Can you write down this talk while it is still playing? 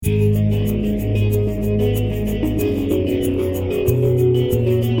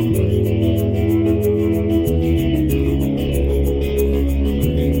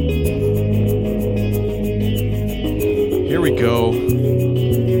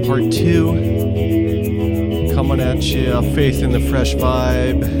part 2. Coming at you, Faith in the Fresh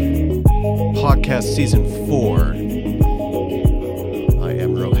Vibe, podcast season 4. I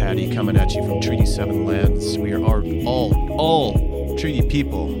am Rohadi coming at you from Treaty 7 lands. We are all treaty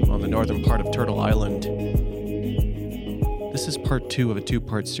people on the northern part of Turtle Island. This is part 2 of a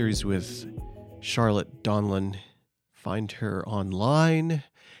 2-part series with Charlotte Donlon. Find her online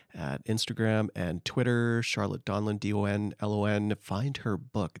at Instagram and Twitter, Charlotte Donlon, Donlon. Find her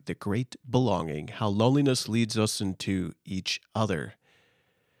book, The Great Belonging, How Loneliness Leads Us into Each Other.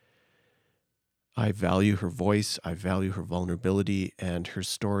 I value her voice, I value her vulnerability, and her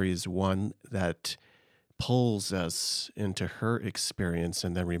story is one that pulls us into her experience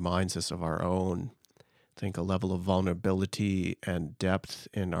and then reminds us of our own. I think a level of vulnerability and depth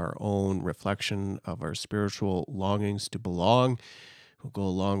in our own reflection of our spiritual longings to belong will go a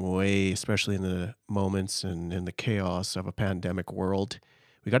long way, especially in the moments and in the chaos of a pandemic world.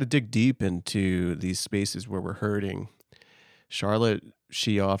 We got to dig deep into these spaces where we're hurting. Charlotte,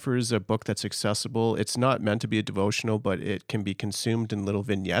 she offers a book that's accessible. It's not meant to be a devotional, but it can be consumed in little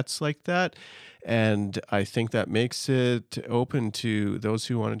vignettes like that. And I think that makes it open to those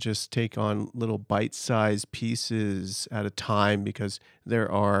who want to just take on little bite-sized pieces at a time, because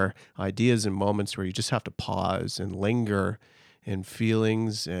there are ideas and moments where you just have to pause and linger in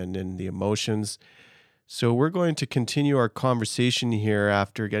feelings and in the emotions. So we're going to continue our conversation here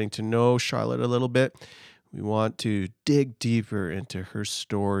after getting to know Charlotte a little bit. We want to dig deeper into her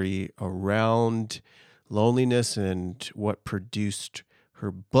story around loneliness and what produced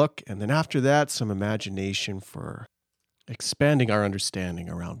her book. And then after that, some imagination for expanding our understanding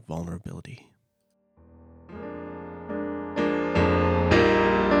around vulnerability.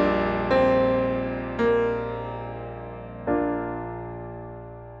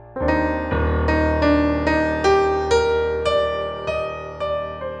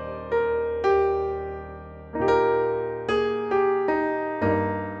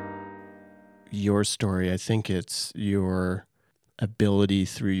 Your story, I think it's your ability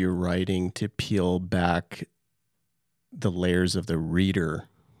through your writing to peel back the layers of the reader,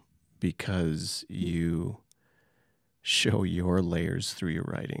 because you show your layers through your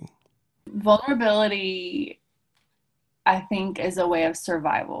writing. Vulnerability, I think, is a way of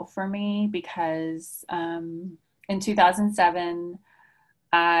survival for me, because in 2007,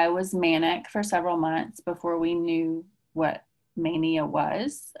 I was manic for several months before we knew what mania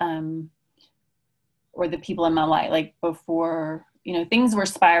was. Or the people in my life, like before, things were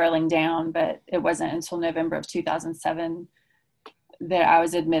spiraling down, but it wasn't until November of 2007 that I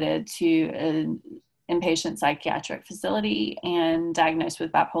was admitted to an inpatient psychiatric facility and diagnosed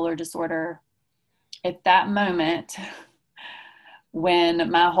with bipolar disorder. At that moment,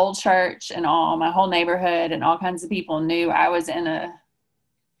 when my whole church and my whole neighborhood and all kinds of people knew I was in a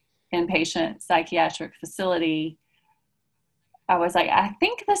inpatient psychiatric facility, I was like, I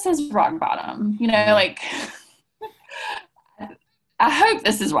think this is rock bottom, like, I hope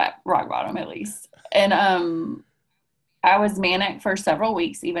this is rock bottom at least. And I was manic for several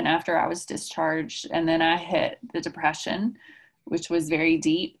weeks, even after I was discharged. And then I hit the depression, which was very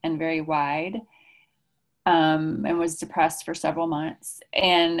deep and very wide, and was depressed for several months.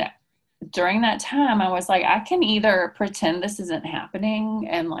 And during that time, I was like, I can either pretend this isn't happening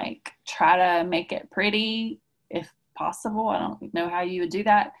and like try to make it pretty, if possible. I don't know how you would do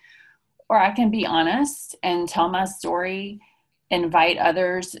that. Or I can be honest and tell my story, invite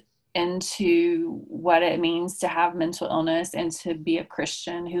others into what it means to have mental illness and to be a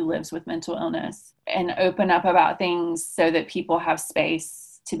Christian who lives with mental illness, and open up about things so that people have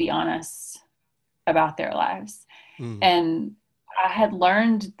space to be honest about their lives. And I had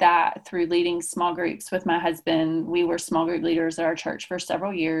learned that through leading small groups with my husband. We were small group leaders at our church for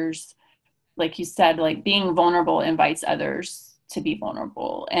several years. Like you said, like being vulnerable invites others to be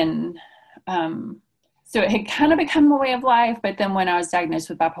vulnerable. And so it had kind of become a way of life. But then when I was diagnosed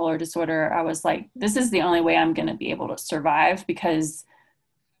with bipolar disorder, I was like, this is the only way I'm going to be able to survive, because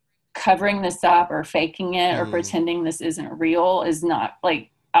covering this up or faking it or pretending this isn't real is not,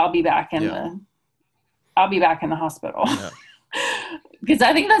 like, I'll be back in the hospital. Yeah. Because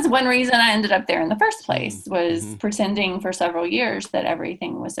I think that's one reason I ended up there in the first place, was pretending for several years that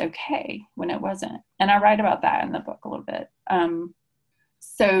everything was okay when it wasn't. And I write about that in the book a little bit.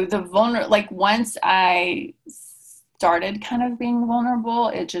 So once I started kind of being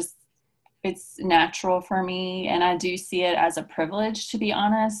vulnerable, it's natural for me. And I do see it as a privilege to be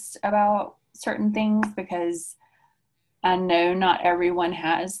honest about certain things, because I know not everyone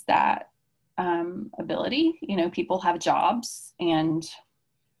has that ability. People have jobs and,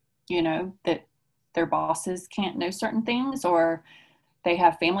 that their bosses can't know certain things, or they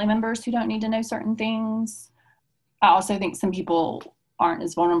have family members who don't need to know certain things. I also think some people aren't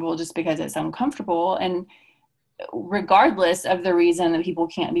as vulnerable just because it's uncomfortable. And regardless of the reason that people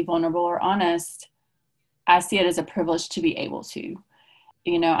can't be vulnerable or honest, I see it as a privilege to be able to.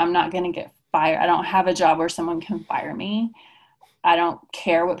 You know, I'm not going to get fired. I don't have a job where someone can fire me. I don't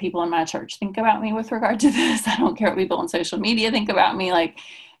care what people in my church think about me with regard to this. I don't care what people on social media think about me. Like,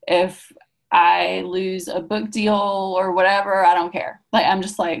 if I lose a book deal or whatever, I don't care. Like, I'm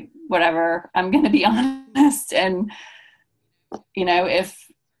just like, whatever, I'm going to be honest. And, you know,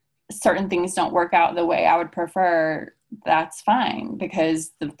 if certain things don't work out the way I would prefer, that's fine,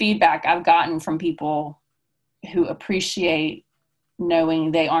 because the feedback I've gotten from people who appreciate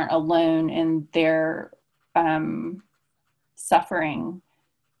knowing they aren't alone in their suffering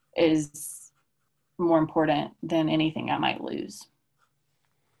is more important than anything I might lose.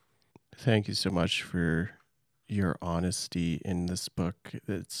 Thank you so much for your honesty in this book.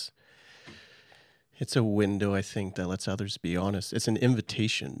 It's a window, I think, that lets others be honest. It's an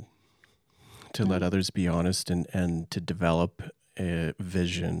invitation to let others be honest and to develop a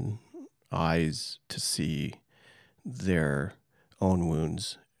vision, eyes to see their own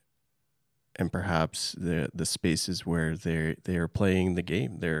wounds, and perhaps the spaces where they are playing the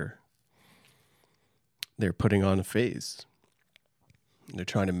game. They're putting on a phase. They're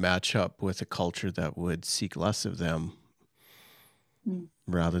trying to match up with a culture that would seek less of them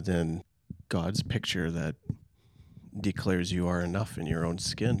rather than God's picture that declares you are enough in your own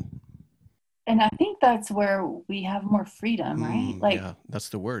skin. And I think that's where we have more freedom, right? Like, yeah, that's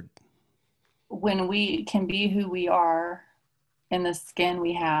the word. When we can be who we are in the skin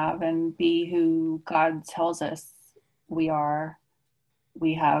we have and be who God tells us we are,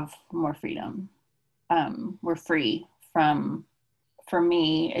 we have more freedom. We're free from, for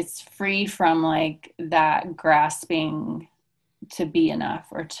me, it's free from like that grasping to be enough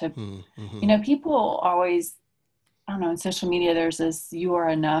or to, you know, people always, I don't know, in social media, there's this, you are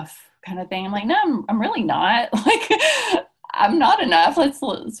enough kind of thing. I'm like, no, I'm really not. Like, I'm not enough.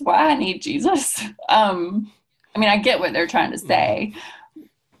 That's why I need Jesus. I mean, I get what they're trying to say,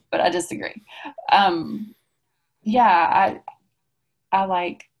 but I disagree. Yeah, I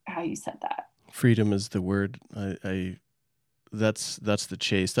like how you said that. Freedom is the word. That's the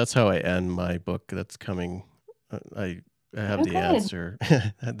chase. That's how I end my book. That's coming. I have the answer.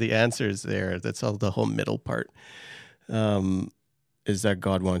 The answer is there. That's all. The whole middle part is that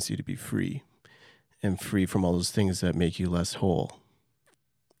God wants you to be free, and free from all those things that make you less whole.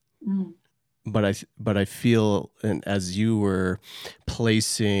 But I feel, and as you were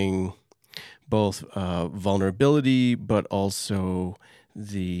placing both vulnerability, but also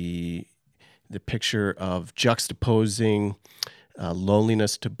the picture of juxtaposing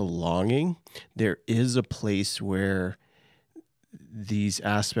loneliness to belonging, there is a place where these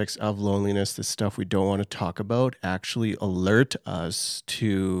aspects of loneliness, the stuff we don't want to talk about, actually alert us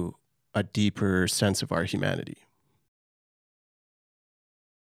to a deeper sense of our humanity.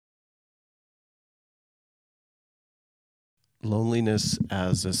 Loneliness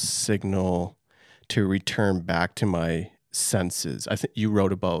as a signal to return back to my senses. I think you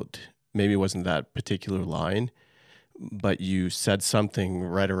wrote about, maybe it wasn't that particular line, but you said something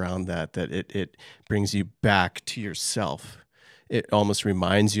right around that it brings you back to yourself. It almost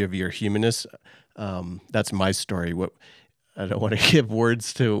reminds you of your humanness. That's my story. I don't want to give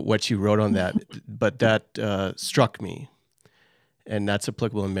words to what you wrote on that, but that struck me. And that's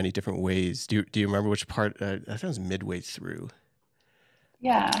applicable in many different ways. Do you remember which part? I think it was midway through.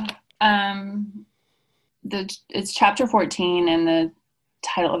 Yeah. It's chapter 14, and the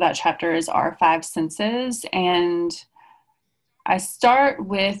title of that chapter is Our Five Senses. And I start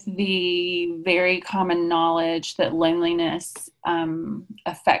with the very common knowledge that loneliness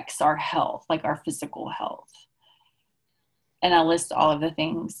affects our health, like our physical health. And I list all of the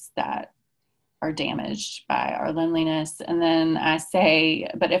things that are damaged by our loneliness. And then I say,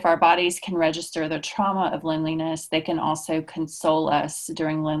 but if our bodies can register the trauma of loneliness, they can also console us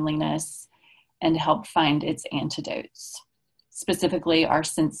during loneliness and help find its antidotes. Specifically, our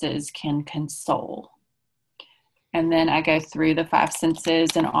senses can console. And then I go through the five senses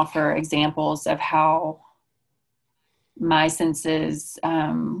and offer examples of how my senses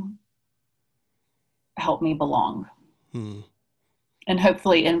help me belong. And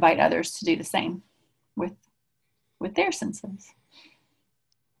hopefully invite others to do the same with their senses.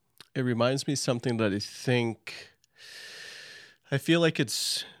 It reminds me of something that I feel like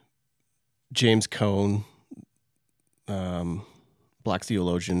it's James Cone, Black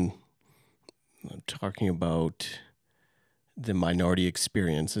theologian, talking about the minority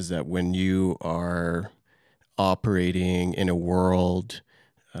experience, is that when you are operating in a world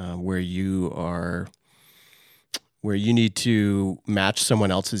where where you need to match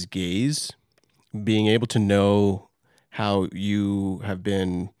someone else's gaze, being able to know how you have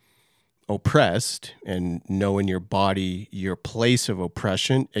been oppressed and know in your body your place of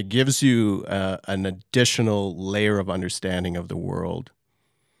oppression, it gives you an additional layer of understanding of the world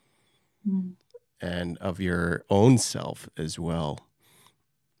and of your own self as well.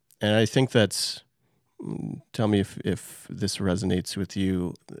 And I think that's, tell me if this resonates with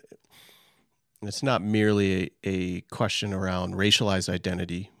you, it's not merely a question around racialized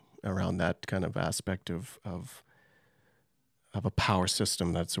identity, around that kind of aspect of a power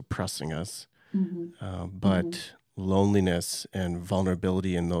system that's oppressing us, but loneliness and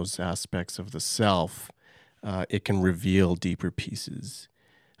vulnerability in those aspects of the self, it can reveal deeper pieces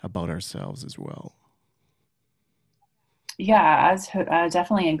about ourselves as well. Yeah, I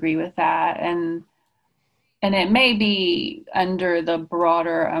definitely agree with that. And it may be under the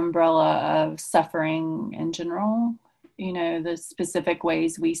broader umbrella of suffering in general, you know, the specific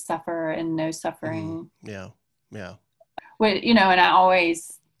ways we suffer and no suffering. Yeah. You know, and I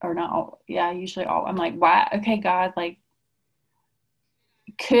always, or not, yeah, usually I'm like, why? Okay, God, like,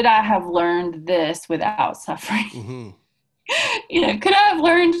 could I have learned this without suffering? You know, could I have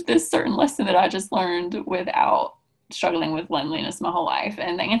learned this certain lesson that I just learned without struggling with loneliness my whole life?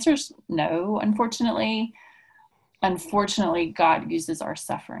 And the answer is no, unfortunately. Unfortunately, God uses our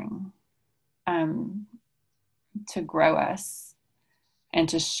suffering to grow us and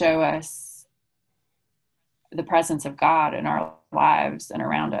to show us the presence of God in our lives and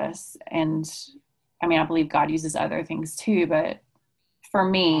around us. And I mean, I believe God uses other things too, but for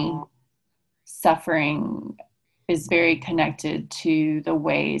me, suffering is very connected to the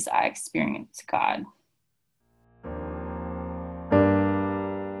ways I experience God.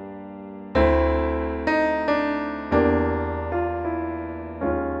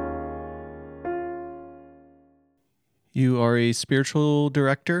 You are a spiritual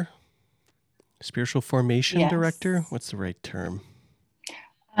director, spiritual formation director. What's the right term?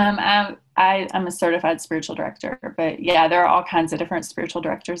 I'm a certified spiritual director, but yeah, there are all kinds of different spiritual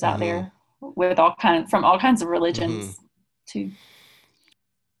directors out there with from all kinds of religions too.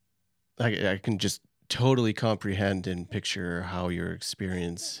 I can just totally comprehend and picture how your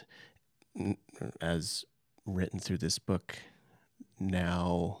experience as written through this book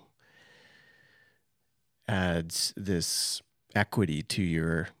now adds this equity to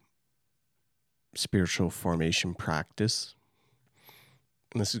your spiritual formation practice.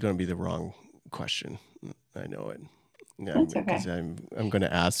 And this is going to be the wrong question. I know it. Yeah, that's okay. Because I'm going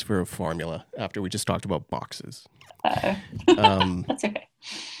to ask for a formula after we just talked about boxes. That's okay.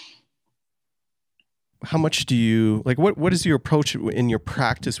 How much do you like? What is your approach in your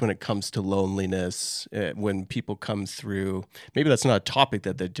practice when it comes to loneliness? When people come through, maybe that's not a topic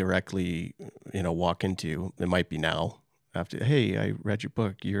that they directly, walk into. It might be now. After, hey, I read your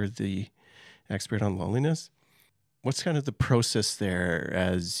book. You're the expert on loneliness. What's kind of the process there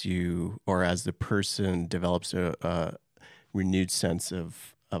as the person develops a renewed sense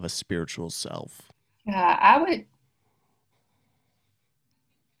of a spiritual self? Yeah,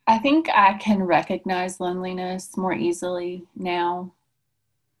 I think I can recognize loneliness more easily now.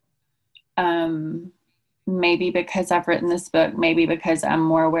 Maybe because I've written this book, maybe because I'm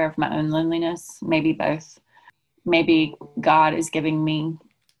more aware of my own loneliness, maybe both. Maybe God is giving me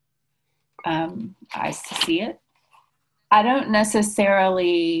eyes to see it. I don't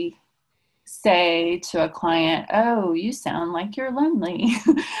necessarily say to a client, oh, you sound like you're lonely.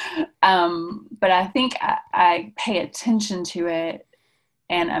 But I think I pay attention to it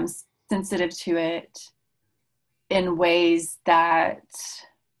and I'm sensitive to it in ways that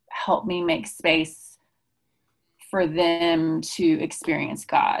help me make space for them to experience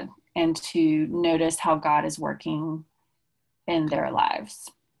God and to notice how God is working in their lives.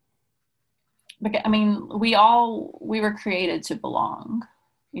 Because, I mean, we were created to belong.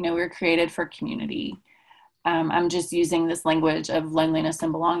 We were created for community. I'm just using this language of loneliness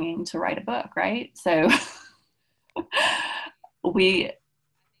and belonging to write a book, right? So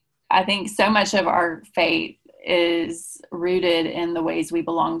I think so much of our faith is rooted in the ways we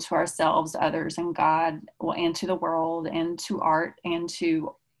belong to ourselves, others, and God, and to the world, and to art, and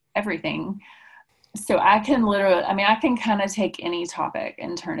to everything. So I can kind of take any topic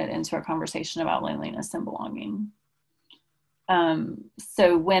and turn it into a conversation about loneliness and belonging.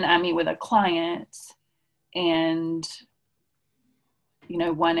 So when I meet with a client and,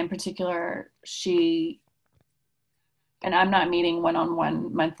 one in particular, and I'm not meeting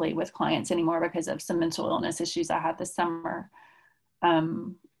one-on-one monthly with clients anymore because of some mental illness issues I had this summer.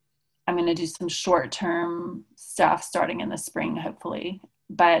 I'm going to do some short-term stuff starting in the spring, hopefully.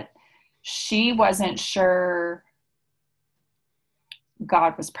 But she wasn't sure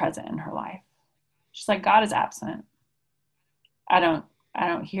God was present in her life. She's like, God is absent. I don't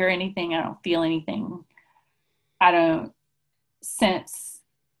hear anything. I don't feel anything. I don't sense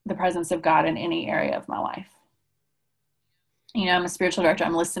the presence of God in any area of my life. I'm a spiritual director.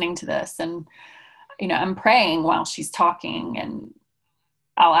 I'm listening to this, and, I'm praying while she's talking, and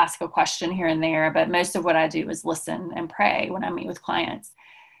I'll ask a question here and there, but most of what I do is listen and pray when I meet with clients.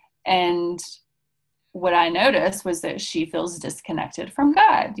 And what I noticed was that she feels disconnected from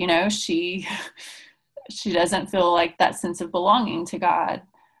God. She doesn't feel like that sense of belonging to God.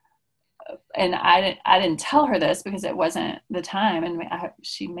 And I didn't tell her this because it wasn't the time. And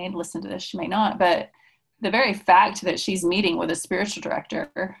she may listen to this, she may not. But the very fact that she's meeting with a spiritual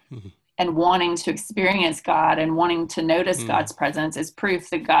director and wanting to experience God and wanting to notice God's presence is proof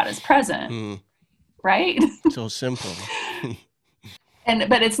that God is present. Right? So simple.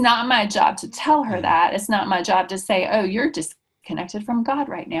 But it's not my job to tell her that. It's not my job to say, oh, you're disconnected from God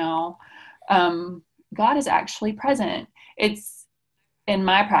right now. God is actually present. It's in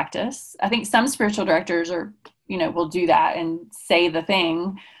my practice. I think some spiritual directors will do that and say the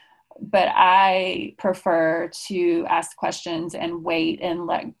thing, but I prefer to ask questions and wait and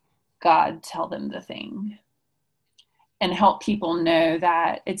let God tell them the thing and help people know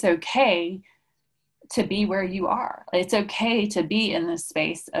that it's okay to be where you are. It's okay to be in this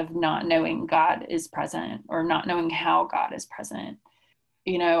space of not knowing God is present or not knowing how God is present.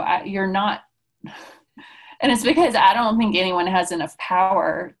 You're not, and it's because I don't think anyone has enough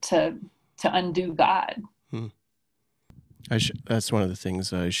power to undo God. That's one of the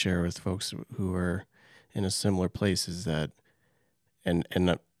things I share with folks who are in a similar place is that, and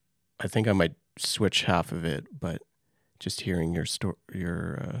I think I might switch half of it, but just hearing your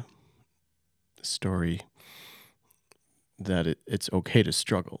story, that it's okay to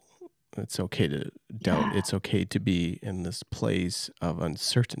struggle. It's okay to doubt. Yeah. It's okay to be in this place of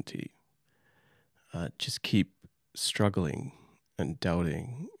uncertainty. Just keep struggling and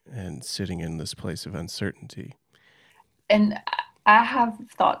doubting and sitting in this place of uncertainty. And I have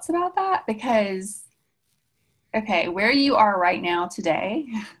thoughts about that because, okay, where you are right now today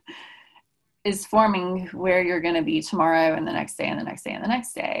is forming where you're going to be tomorrow and the next day and the next day and the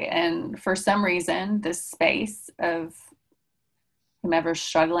next day. And for some reason, this space of whomever's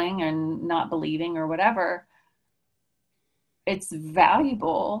struggling and not believing or whatever, it's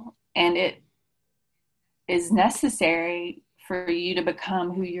valuable and it is necessary for you to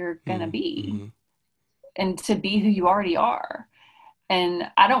become who you're going to be and to be who you already are. And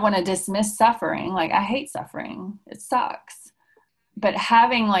I don't want to dismiss suffering. Like, I hate suffering. It sucks. But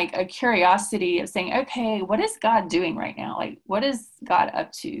having like a curiosity of saying, okay, what is God doing right now? Like, what is God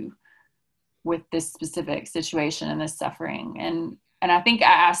up to with this specific situation and this suffering? And I think I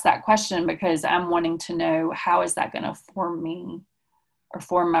asked that question because I'm wanting to know, how is that going to form me or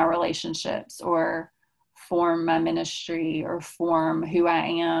form my relationships or form my ministry or form who I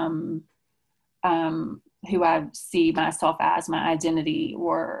am, who I see myself as, my identity,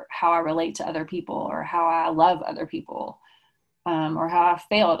 or how I relate to other people, or how I love other people, or how I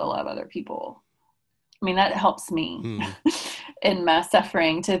fail to love other people. I mean, that helps me in my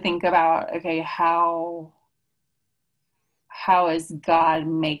suffering to think about, okay, how is God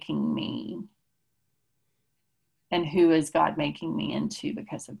making me? And who is God making me into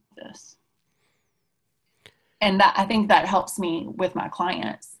because of this? And that, I think that helps me with my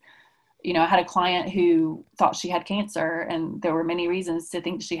clients. I had a client who thought she had cancer, and there were many reasons to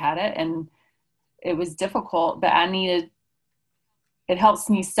think she had it, and it was difficult, but it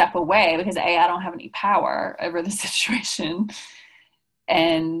helps me step away because I don't have any power over the situation,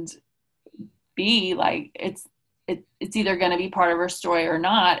 and B, like it's either going to be part of her story or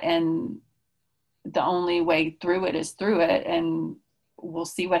not, and the only way through it is through it, and we'll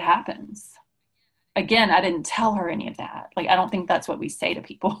see what happens. Again, I didn't tell her any of that. Like, I don't think that's what we say to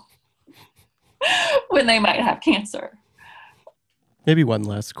people when they might have cancer. Maybe one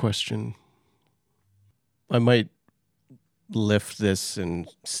last question. I might lift this and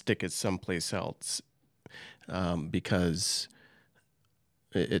stick it someplace else because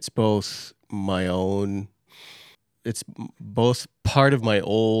it's both part of my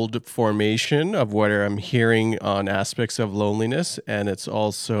old formation of what I'm hearing on aspects of loneliness, and it's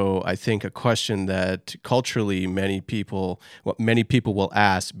also, I think, a question that culturally many people will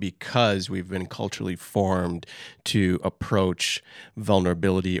ask because we've been culturally formed to approach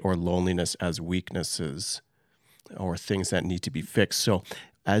vulnerability or loneliness as weaknesses or things that need to be fixed. So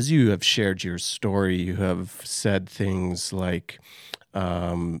as you have shared your story, you have said things like,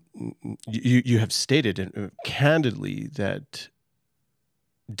 You have stated candidly that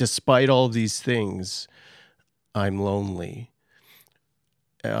despite all these things, I'm lonely.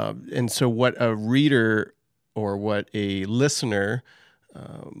 And so what a reader or what a listener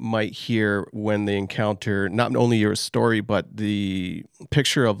might hear when they encounter not only your story, but the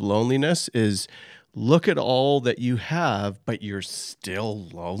picture of loneliness is, look at all that you have, but you're still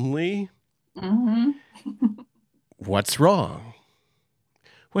lonely. Mm-hmm. What's wrong?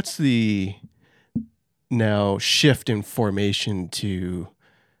 What's the now shift in formation to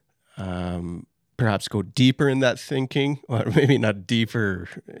perhaps go deeper in that thinking, or maybe not deeper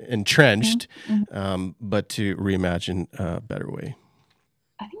entrenched, but to reimagine a better way?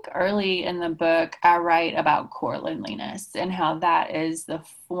 I think early in the book, I write about core loneliness and how that is the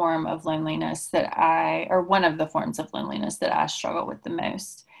form of loneliness or one of the forms of loneliness that I struggle with the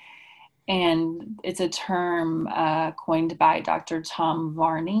most. And it's a term coined by Dr. Tom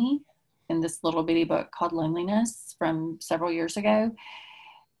Varney in this little bitty book called Loneliness from several years ago.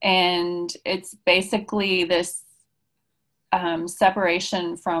 And it's basically this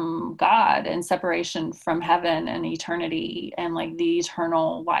separation from God and separation from heaven and eternity and like the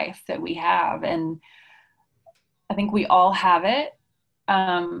eternal life that we have. And I think we all have it,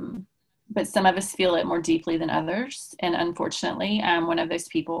 but some of us feel it more deeply than others. And unfortunately, I'm one of those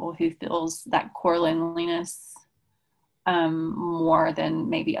people who feels that core loneliness more than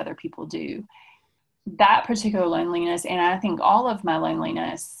maybe other people do. That particular loneliness, and I think all of my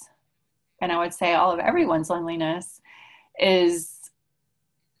loneliness, and I would say all of everyone's loneliness, is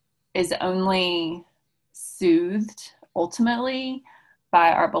only soothed ultimately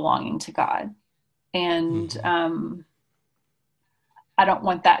by our belonging to God. And I don't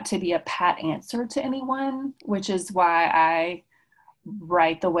want that to be a pat answer to anyone, which is why I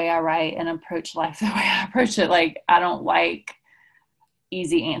write the way I write and approach life the way I approach it. Like, I don't like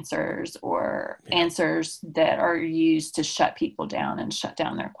easy answers or answers that are used to shut people down and shut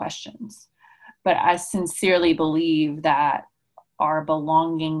down their questions. But I sincerely believe that our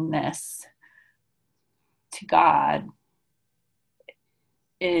belongingness to God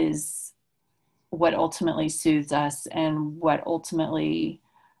is what ultimately soothes us and what ultimately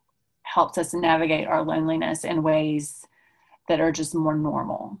helps us navigate our loneliness in ways that are just more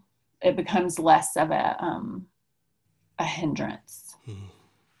normal. It becomes less of a hindrance.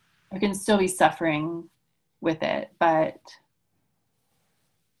 We can still be suffering with it, but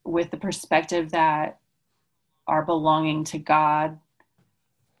with the perspective that our belonging to God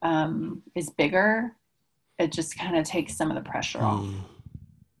is bigger, it just kind of takes some of the pressure off.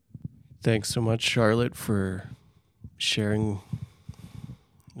 Thanks so much, Charlotte, for sharing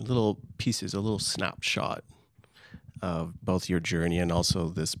little pieces, a little snapshot of both your journey and also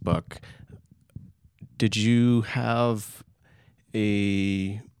this book. Did you have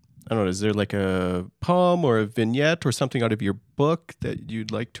I don't know, is there like a poem or a vignette or something out of your book that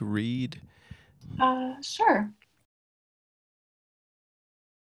you'd like to read? Sure.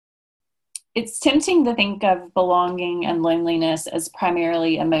 It's tempting to think of belonging and loneliness as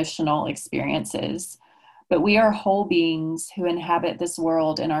primarily emotional experiences, but we are whole beings who inhabit this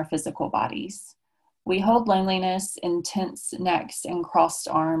world in our physical bodies. We hold loneliness in tense necks and crossed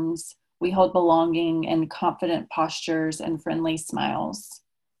arms. We hold belonging in confident postures and friendly smiles.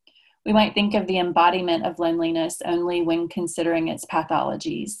 We might think of the embodiment of loneliness only when considering its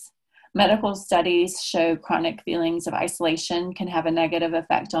pathologies. Medical studies show chronic feelings of isolation can have a negative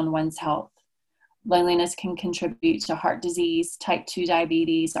effect on one's health. Loneliness can contribute to heart disease, type 2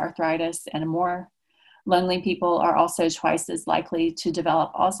 diabetes, arthritis, and more. Lonely people are also twice as likely to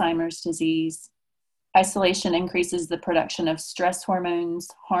develop Alzheimer's disease. Isolation increases the production of stress hormones,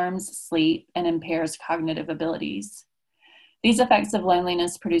 harms sleep, and impairs cognitive abilities. These effects of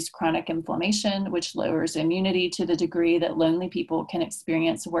loneliness produce chronic inflammation, which lowers immunity to the degree that lonely people can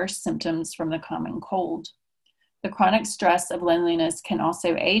experience worse symptoms from the common cold. The chronic stress of loneliness can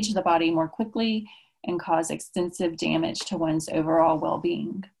also age the body more quickly and cause extensive damage to one's overall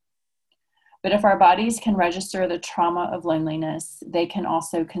well-being. But if our bodies can register the trauma of loneliness, they can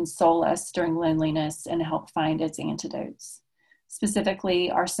also console us during loneliness and help find its antidotes. Specifically,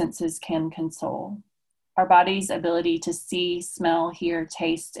 our senses can console. Our body's ability to see, smell, hear,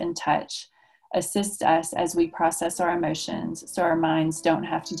 taste, and touch assist us as we process our emotions so our minds don't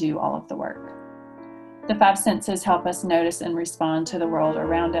have to do all of the work. The five senses help us notice and respond to the world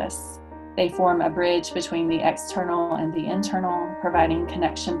around us. They form a bridge between the external and the internal, providing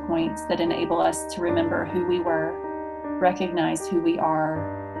connection points that enable us to remember who we were, recognize who we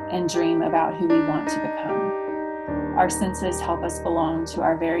are, and dream about who we want to become. Our senses help us belong to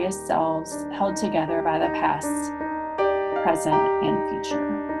our various selves, held together by the past present, and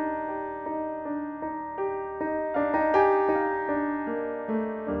future.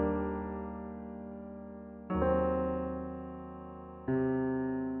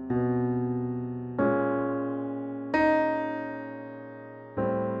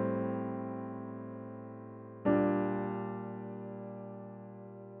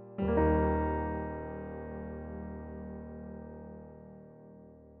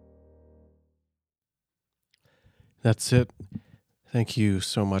 That's it. Thank you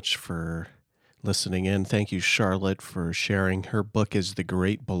so much for listening in. Thank you, Charlotte, for sharing. Her book is The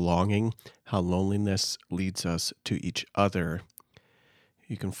Great Belonging: How Loneliness Leads Us to Each Other.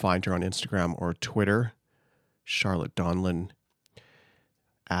 You can find her on Instagram or Twitter, Charlotte Donlin,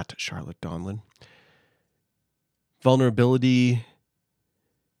 at Charlotte Donlin. Vulnerability,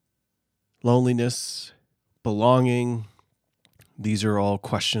 loneliness, belonging, these are all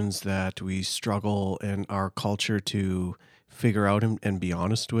questions that we struggle in our culture to figure out and be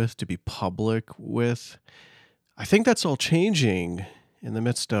honest with, to be public with. I think that's all changing in the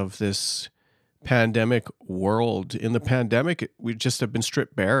midst of this pandemic world. In the pandemic, we just have been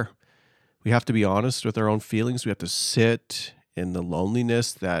stripped bare. We have to be honest with our own feelings. We have to sit in the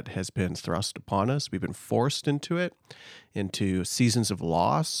loneliness that has been thrust upon us. We've been forced into it, into seasons of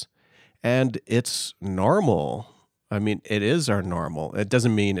loss, and it's normal. I mean, it is our normal. It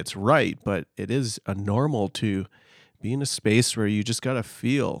doesn't mean it's right, but it is a normal to be in a space where you just got to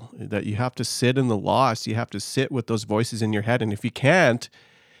feel that you have to sit in the loss. You have to sit with those voices in your head. And if you can't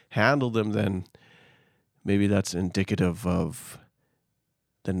handle them, then maybe that's indicative of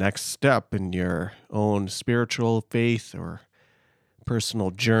the next step in your own spiritual faith or personal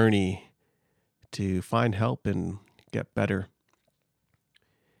journey to find help and get better.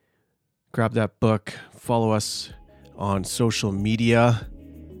 Grab that book, follow us on social media.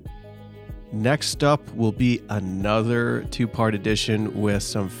 Next up will be another 2-part edition with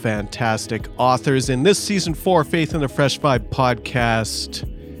some fantastic authors in this season 4 Faith in the Fresh Vibe podcast.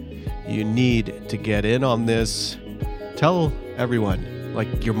 You need to get in on this. Tell everyone,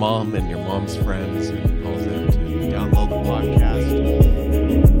 like your mom and your mom's friends and all of them, to download the podcast.